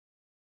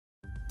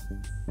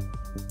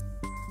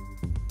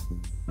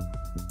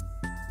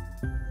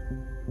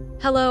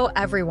Hello,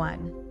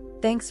 everyone.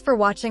 Thanks for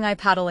watching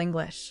iPaddle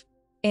English.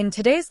 In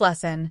today's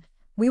lesson,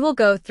 we will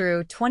go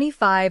through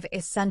 25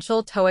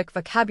 essential TOEIC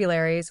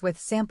vocabularies with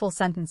sample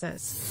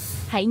sentences.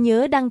 Hãy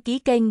nhớ đăng ký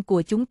kênh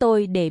của chúng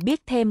tôi để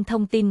biết thêm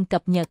thông tin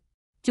cập nhật.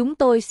 Chúng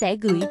tôi sẽ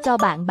gửi cho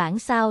bạn bản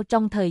sao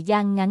trong thời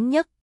gian ngắn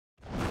nhất.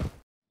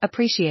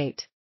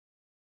 Appreciate.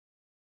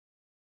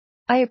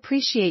 I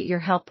appreciate your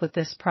help with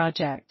this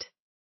project.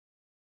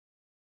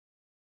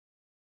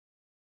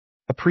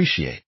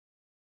 Appreciate.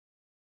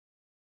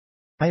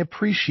 I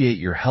appreciate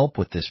your help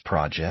with this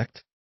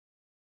project.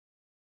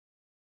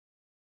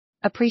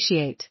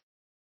 Appreciate.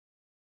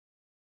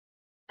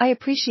 I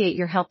appreciate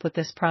your help with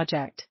this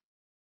project.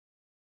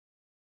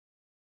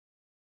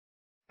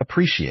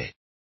 Appreciate.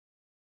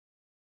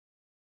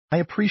 I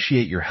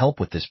appreciate your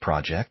help with this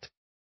project.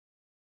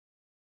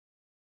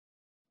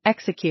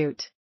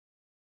 Execute.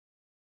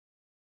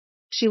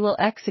 She will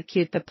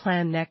execute the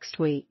plan next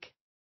week.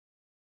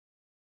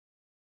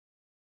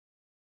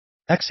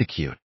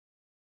 Execute.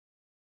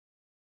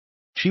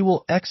 She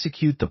will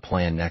execute the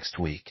plan next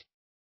week.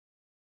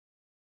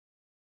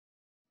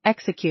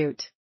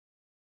 Execute.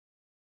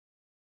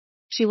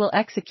 She will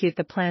execute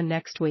the plan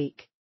next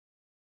week.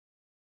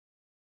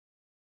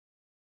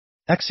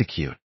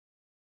 Execute.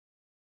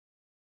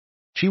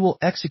 She will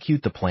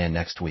execute the plan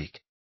next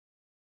week.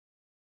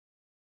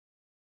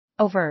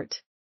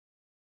 Overt.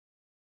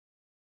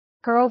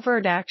 Her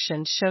overt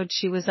action showed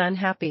she was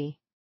unhappy.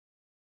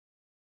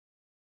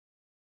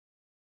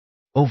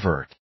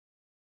 Overt.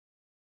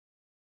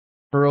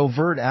 Her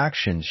overt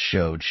actions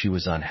showed she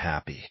was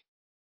unhappy.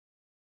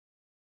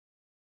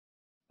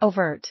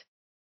 Overt.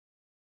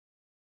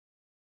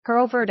 Her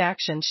overt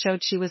action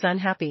showed she was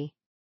unhappy.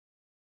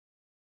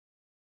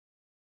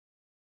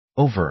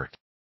 Overt.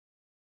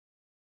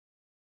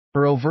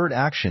 Her overt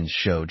actions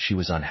showed she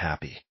was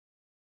unhappy.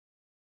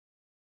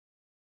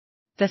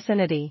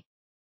 Vicinity.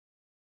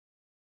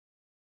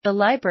 The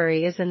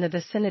library is in the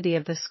vicinity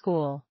of the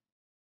school.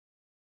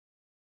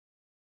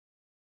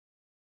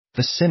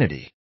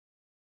 Vicinity.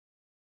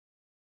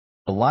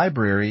 The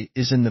library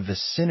is in the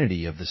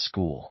vicinity of the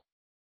school.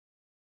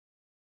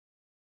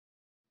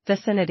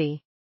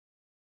 Vicinity.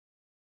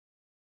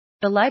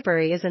 The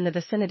library is in the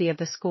vicinity of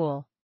the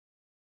school.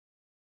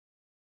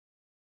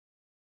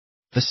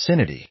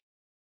 Vicinity.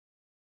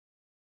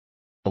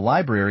 The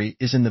library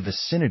is in the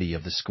vicinity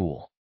of the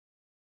school.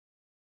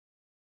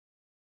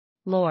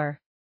 Lore.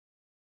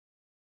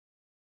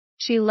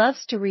 She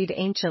loves to read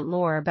ancient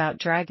lore about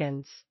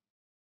dragons.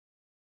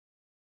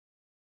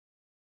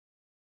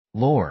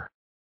 Lore.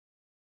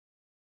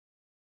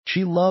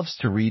 She loves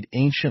to read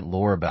ancient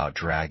lore about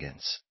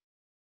dragons.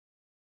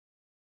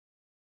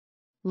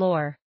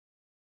 Lore.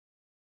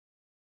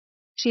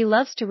 She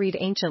loves to read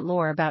ancient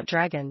lore about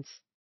dragons.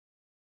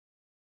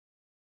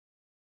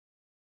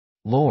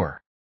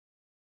 Lore.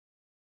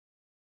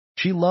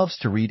 She loves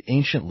to read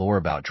ancient lore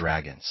about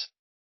dragons.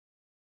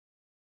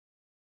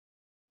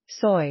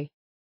 Soy.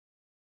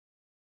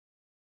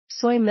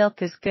 Soy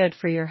milk is good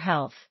for your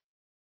health.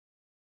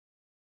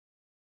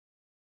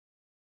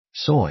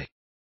 Soy.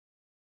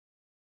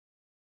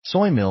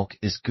 Soy milk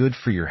is good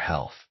for your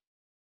health.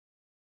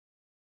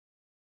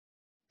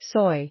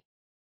 Soy.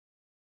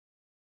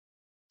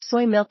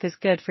 Soy milk is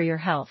good for your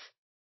health.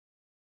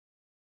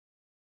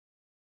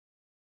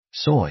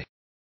 Soy.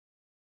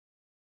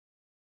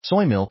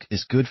 Soy milk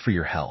is good for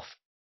your health.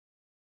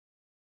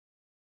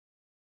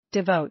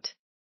 Devote.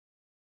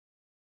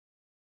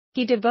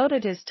 He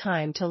devoted his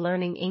time to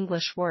learning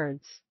English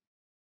words.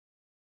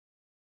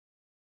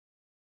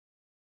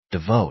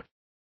 Devote.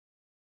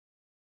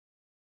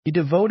 He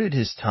devoted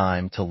his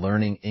time to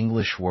learning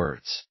English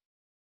words.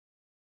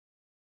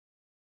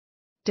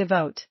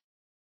 Devote.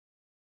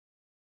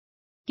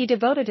 He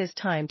devoted his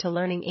time to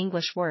learning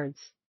English words.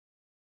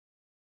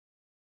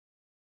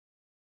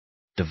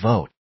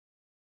 Devote.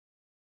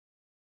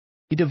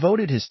 He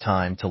devoted his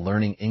time to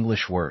learning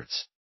English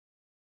words.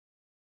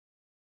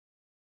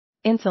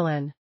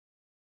 Insulin.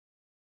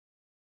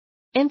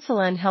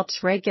 Insulin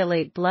helps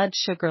regulate blood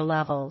sugar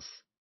levels.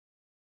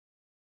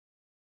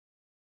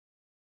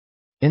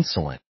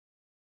 Insulin.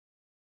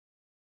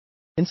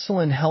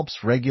 Insulin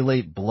helps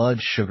regulate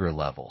blood sugar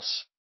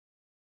levels.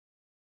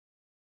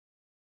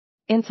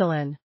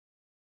 Insulin.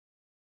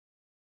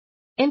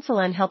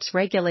 Insulin helps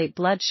regulate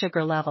blood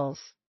sugar levels.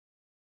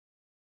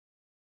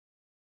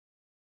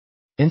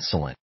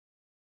 Insulin.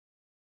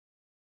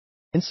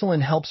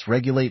 Insulin helps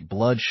regulate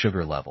blood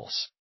sugar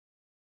levels.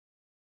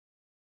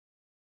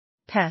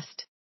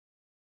 Pest.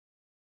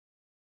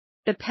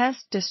 The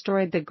pest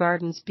destroyed the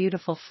garden's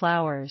beautiful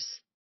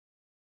flowers.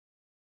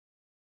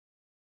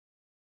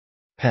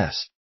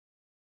 Pest.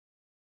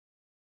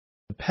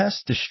 The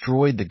pest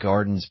destroyed the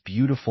garden's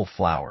beautiful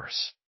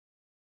flowers.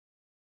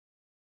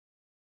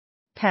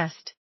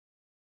 Pest.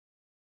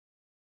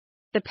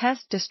 The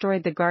pest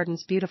destroyed the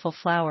garden's beautiful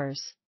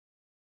flowers.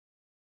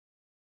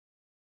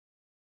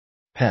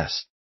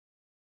 Pest.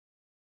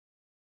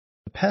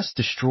 The pest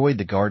destroyed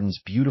the garden's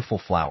beautiful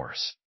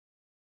flowers.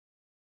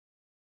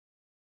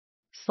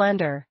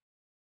 Slender.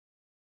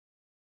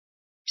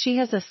 She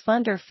has a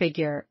slender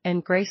figure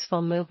and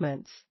graceful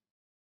movements.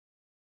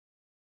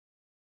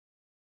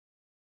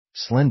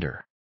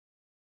 Slender.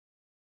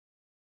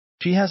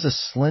 She has a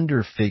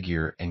slender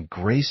figure and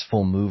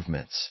graceful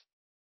movements.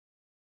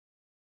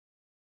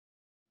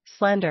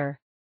 Slender.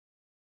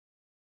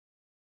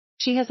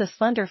 She has a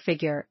slender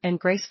figure and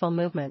graceful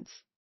movements.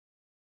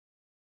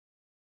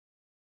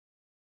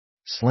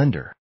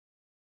 Slender.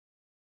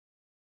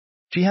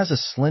 She has a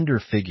slender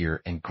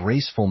figure and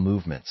graceful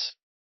movements.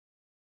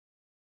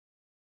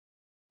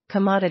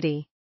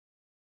 Commodity.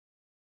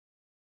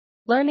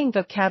 Learning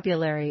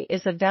vocabulary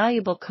is a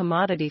valuable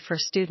commodity for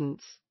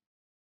students.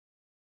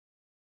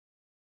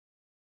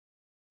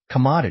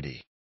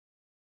 Commodity.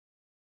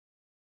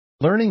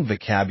 Learning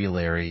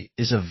vocabulary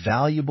is a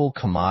valuable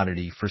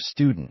commodity for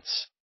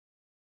students.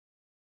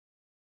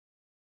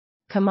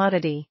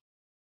 Commodity.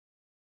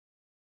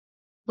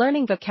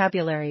 Learning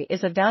vocabulary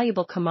is a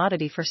valuable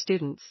commodity for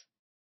students.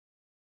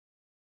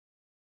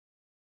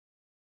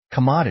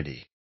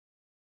 Commodity.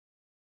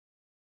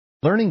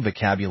 Learning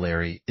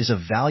vocabulary is a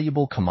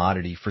valuable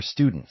commodity for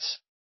students.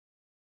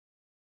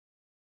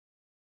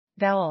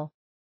 Vowel.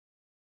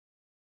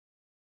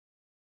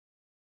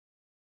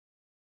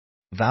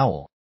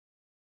 Vowel.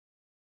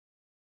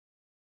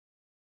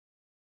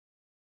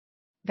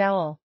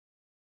 Vowel.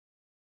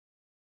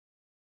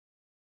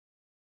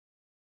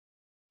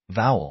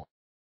 Vowel.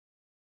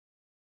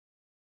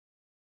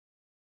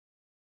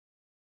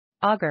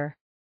 Auger.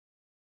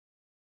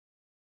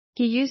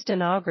 He used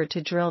an auger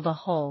to drill the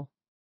hole.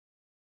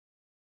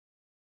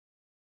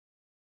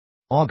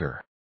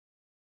 Auger.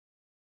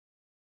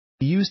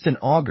 He used an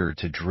auger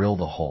to drill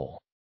the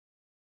hole.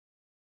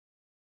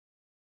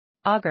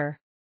 Auger.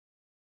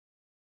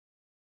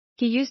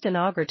 He used an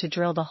auger to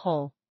drill the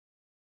hole.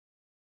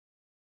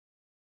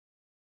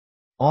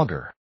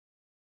 Auger.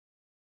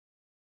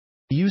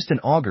 He used an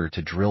auger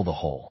to drill the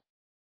hole.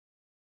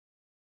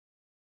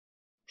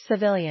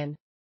 Civilian.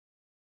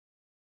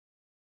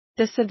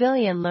 The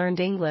civilian learned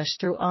English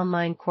through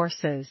online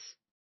courses.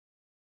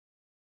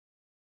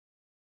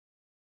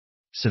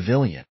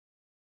 Civilian.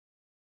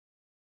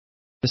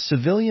 The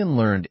civilian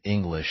learned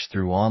English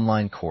through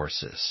online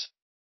courses.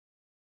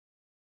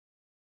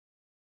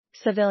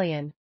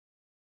 Civilian.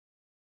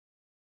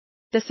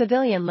 The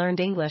civilian learned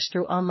English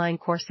through online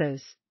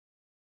courses.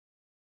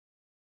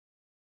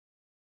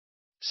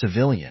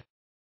 Civilian.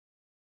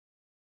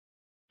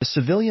 The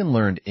civilian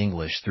learned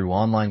English through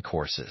online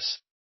courses.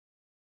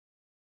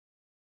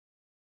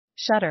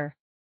 Shutter.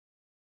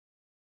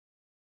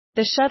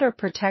 The shutter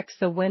protects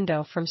the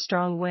window from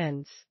strong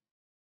winds.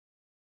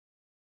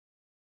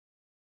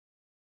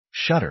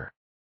 Shutter.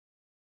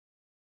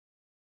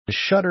 The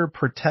shutter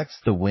protects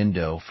the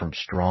window from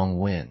strong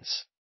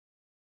winds.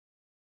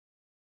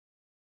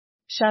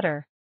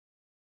 Shutter.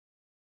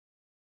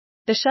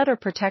 The shutter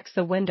protects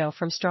the window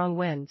from strong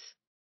winds.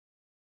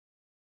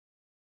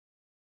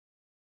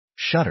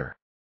 Shutter.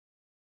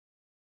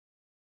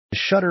 The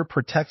shutter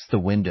protects the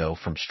window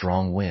from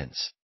strong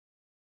winds.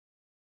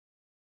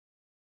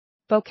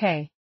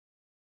 Bouquet.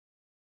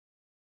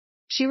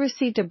 She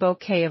received a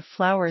bouquet of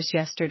flowers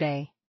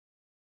yesterday.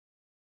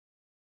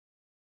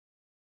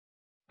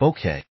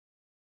 Bouquet.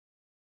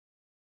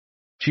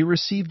 She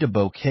received a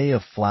bouquet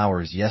of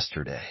flowers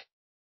yesterday.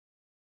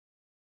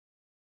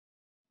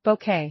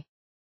 Bouquet.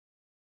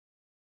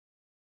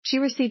 She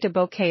received a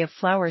bouquet of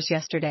flowers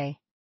yesterday.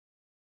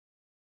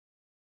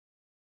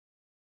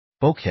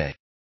 Bouquet.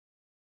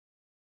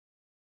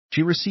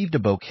 She received a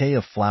bouquet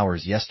of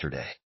flowers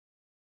yesterday.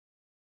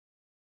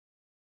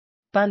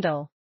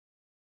 Bundle.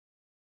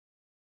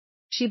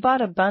 She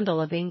bought a bundle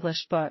of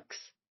English books.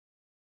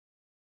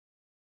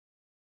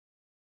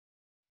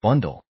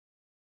 Bundle.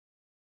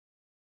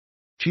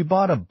 She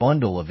bought a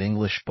bundle of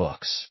English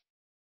books.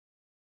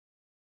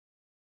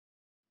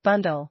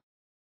 Bundle.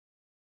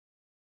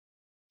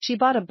 She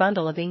bought a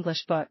bundle of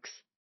English books.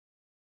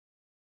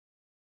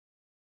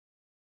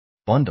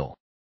 Bundle.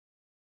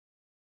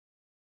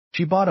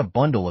 She bought a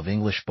bundle of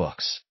English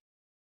books.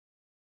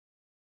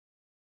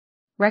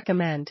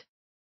 Recommend.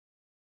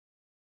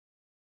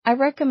 I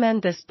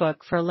recommend this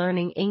book for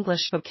learning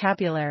English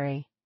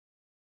vocabulary.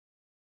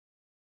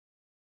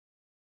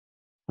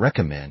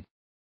 Recommend.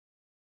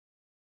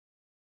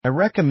 I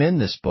recommend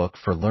this book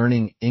for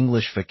learning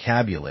English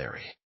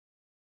vocabulary.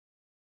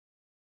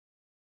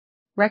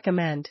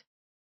 Recommend.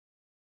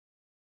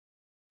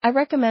 I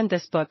recommend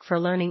this book for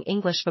learning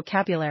English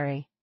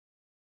vocabulary.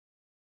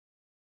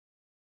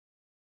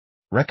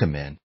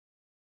 Recommend.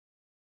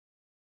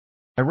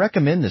 I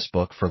recommend this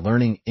book for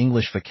learning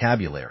English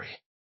vocabulary.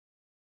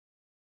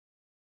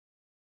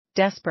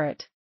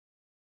 Desperate.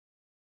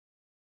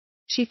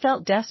 She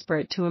felt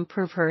desperate to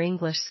improve her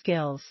English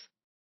skills.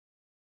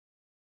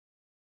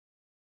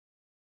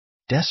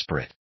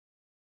 Desperate.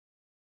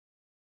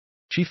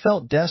 She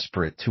felt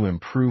desperate to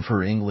improve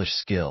her English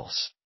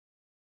skills.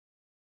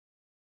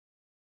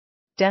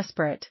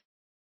 Desperate.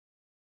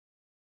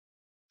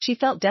 She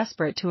felt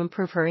desperate to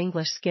improve her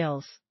English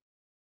skills.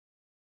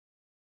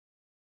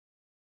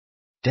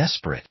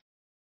 Desperate.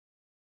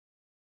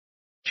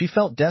 She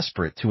felt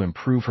desperate to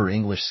improve her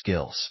English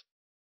skills.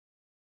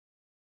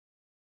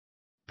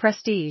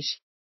 Prestige.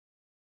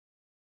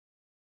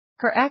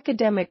 Her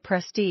academic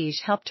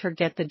prestige helped her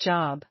get the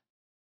job.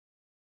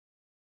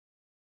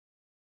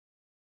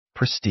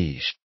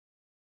 Prestige.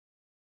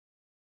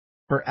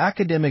 Her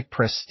academic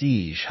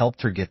prestige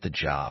helped her get the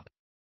job.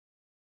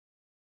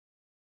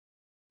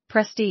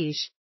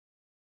 Prestige.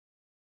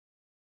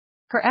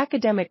 Her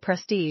academic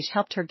prestige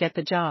helped her get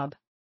the job.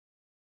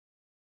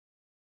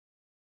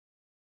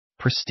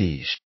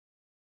 Prestige.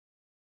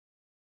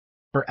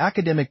 Her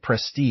academic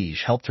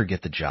prestige helped her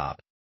get the job.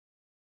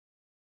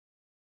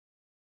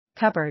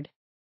 Cupboard.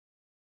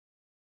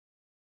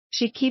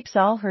 She keeps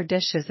all her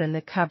dishes in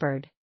the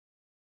cupboard.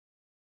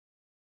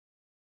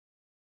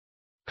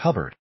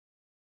 Cupboard.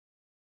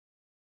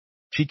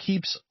 She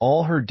keeps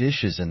all her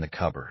dishes in the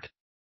cupboard.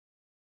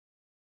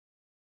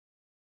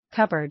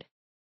 Cupboard.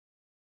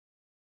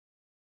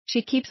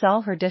 She keeps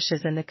all her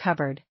dishes in the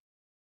cupboard.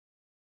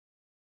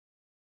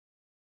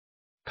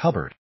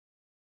 Cupboard.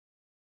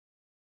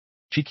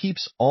 She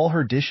keeps all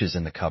her dishes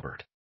in the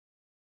cupboard.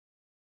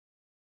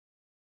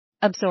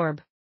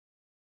 Absorb.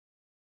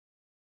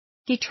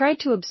 He tried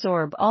to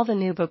absorb all the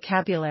new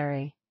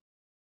vocabulary.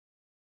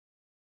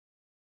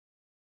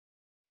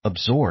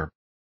 Absorb.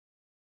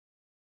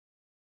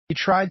 He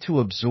tried to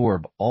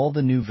absorb all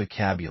the new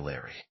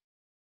vocabulary.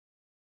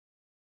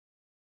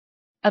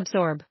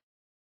 Absorb.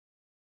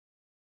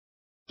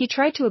 He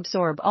tried to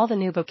absorb all the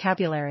new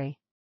vocabulary.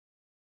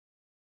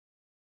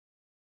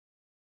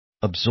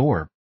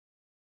 Absorb.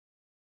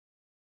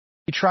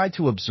 He tried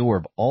to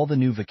absorb all the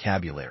new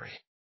vocabulary.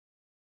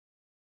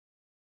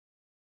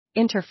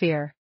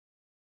 Interfere.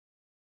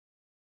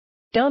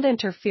 Don't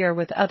interfere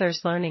with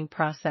others' learning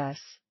process.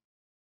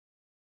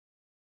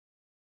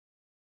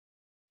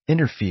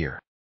 Interfere.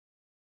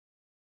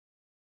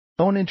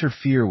 Don't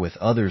interfere with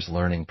others'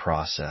 learning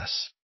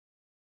process.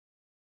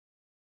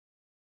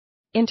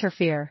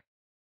 Interfere.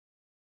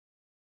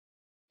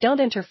 Don't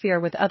interfere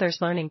with others'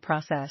 learning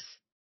process.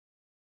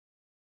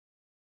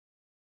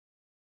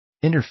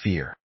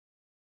 Interfere.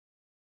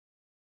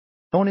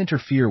 Don't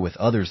interfere with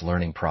others'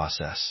 learning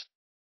process.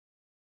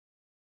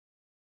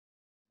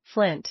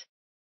 Flint.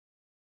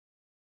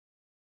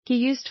 He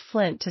used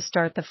flint to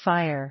start the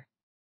fire.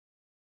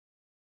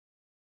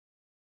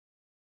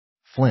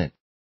 Flint.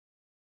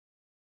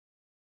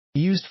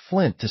 He used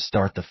flint to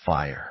start the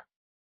fire.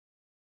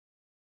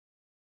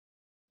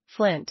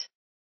 Flint.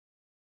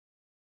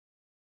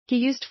 He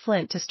used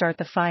flint to start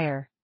the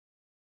fire.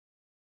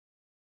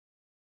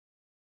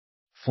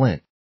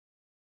 Flint.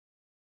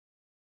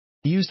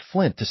 He used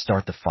flint to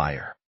start the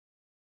fire.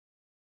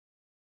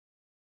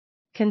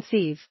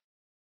 Conceive.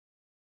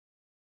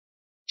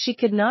 She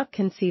could not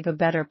conceive a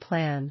better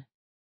plan.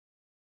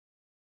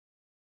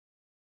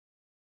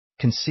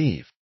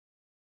 Conceive.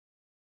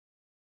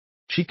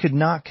 She could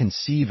not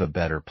conceive a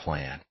better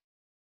plan.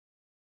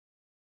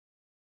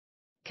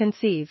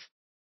 Conceive.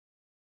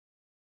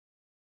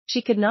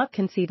 She could not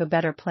conceive a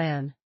better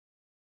plan.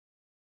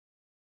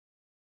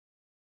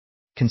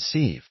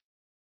 Conceive.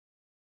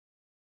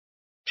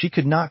 She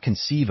could not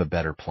conceive a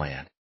better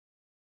plan.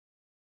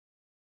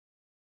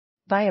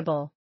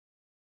 Viable.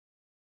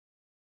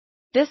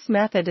 This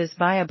method is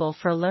viable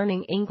for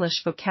learning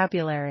English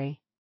vocabulary.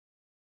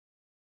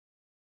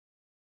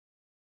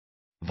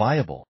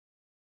 Viable.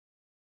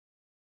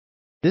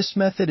 This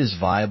method is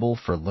viable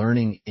for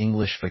learning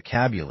English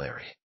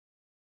vocabulary.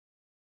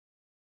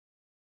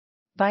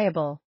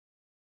 Viable.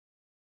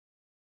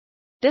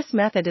 This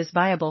method is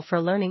viable for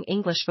learning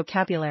English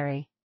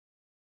vocabulary.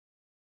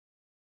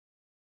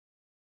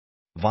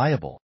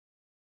 Viable.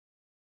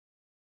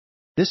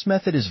 This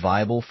method is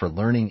viable for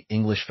learning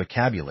English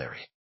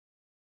vocabulary.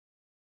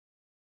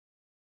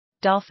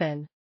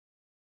 Dolphin.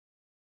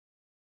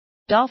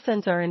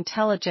 Dolphins are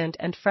intelligent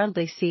and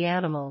friendly sea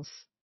animals.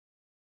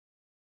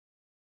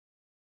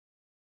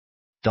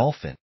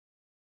 Dolphin.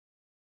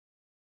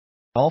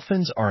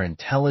 Dolphins are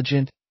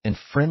intelligent and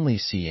friendly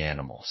sea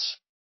animals.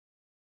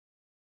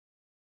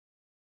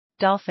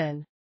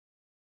 Dolphin.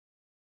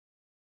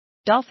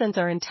 Dolphins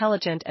are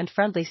intelligent and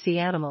friendly sea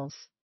animals.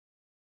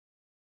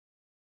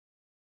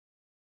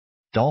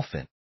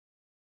 Dolphin.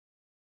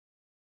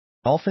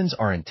 Dolphins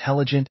are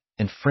intelligent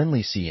and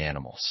friendly sea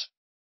animals.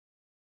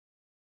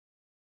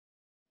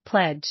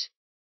 Pledge.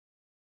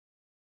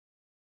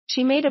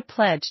 She made a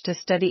pledge to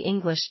study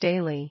English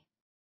daily.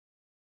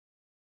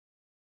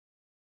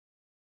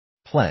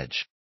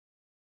 Pledge.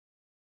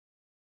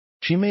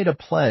 She made a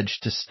pledge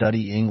to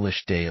study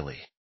English daily.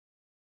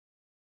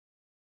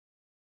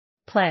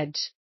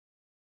 Pledge.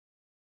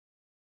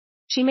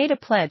 She made a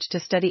pledge to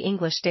study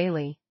English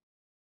daily.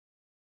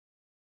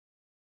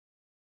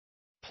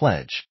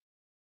 Pledge.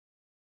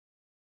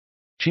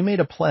 She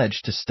made a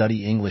pledge to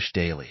study English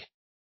daily.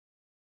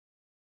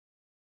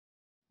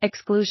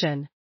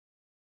 Exclusion.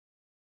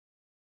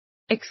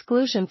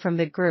 Exclusion from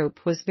the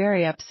group was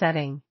very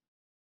upsetting.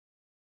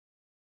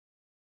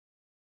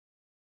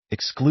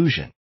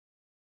 Exclusion.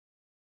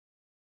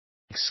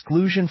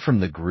 Exclusion from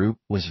the group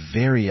was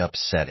very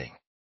upsetting.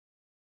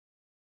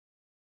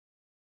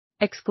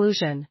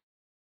 Exclusion.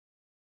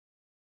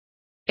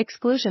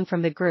 Exclusion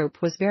from the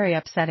group was very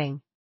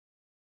upsetting.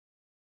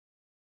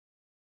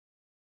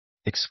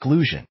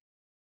 Exclusion.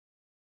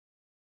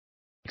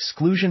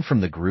 Exclusion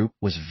from the group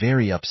was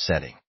very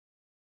upsetting.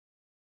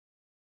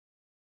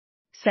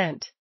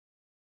 Scent.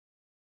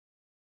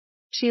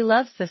 She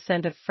loves the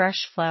scent of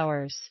fresh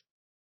flowers.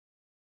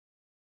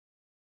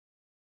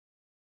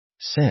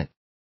 Scent.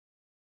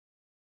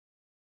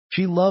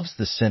 She loves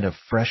the scent of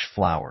fresh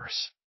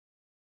flowers.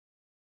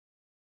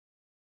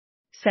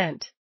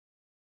 Scent.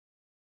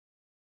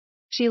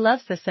 She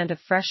loves the scent of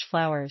fresh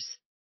flowers.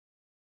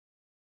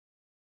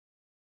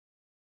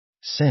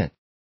 Scent.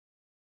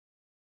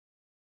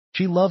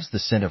 She loves the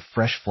scent of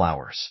fresh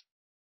flowers.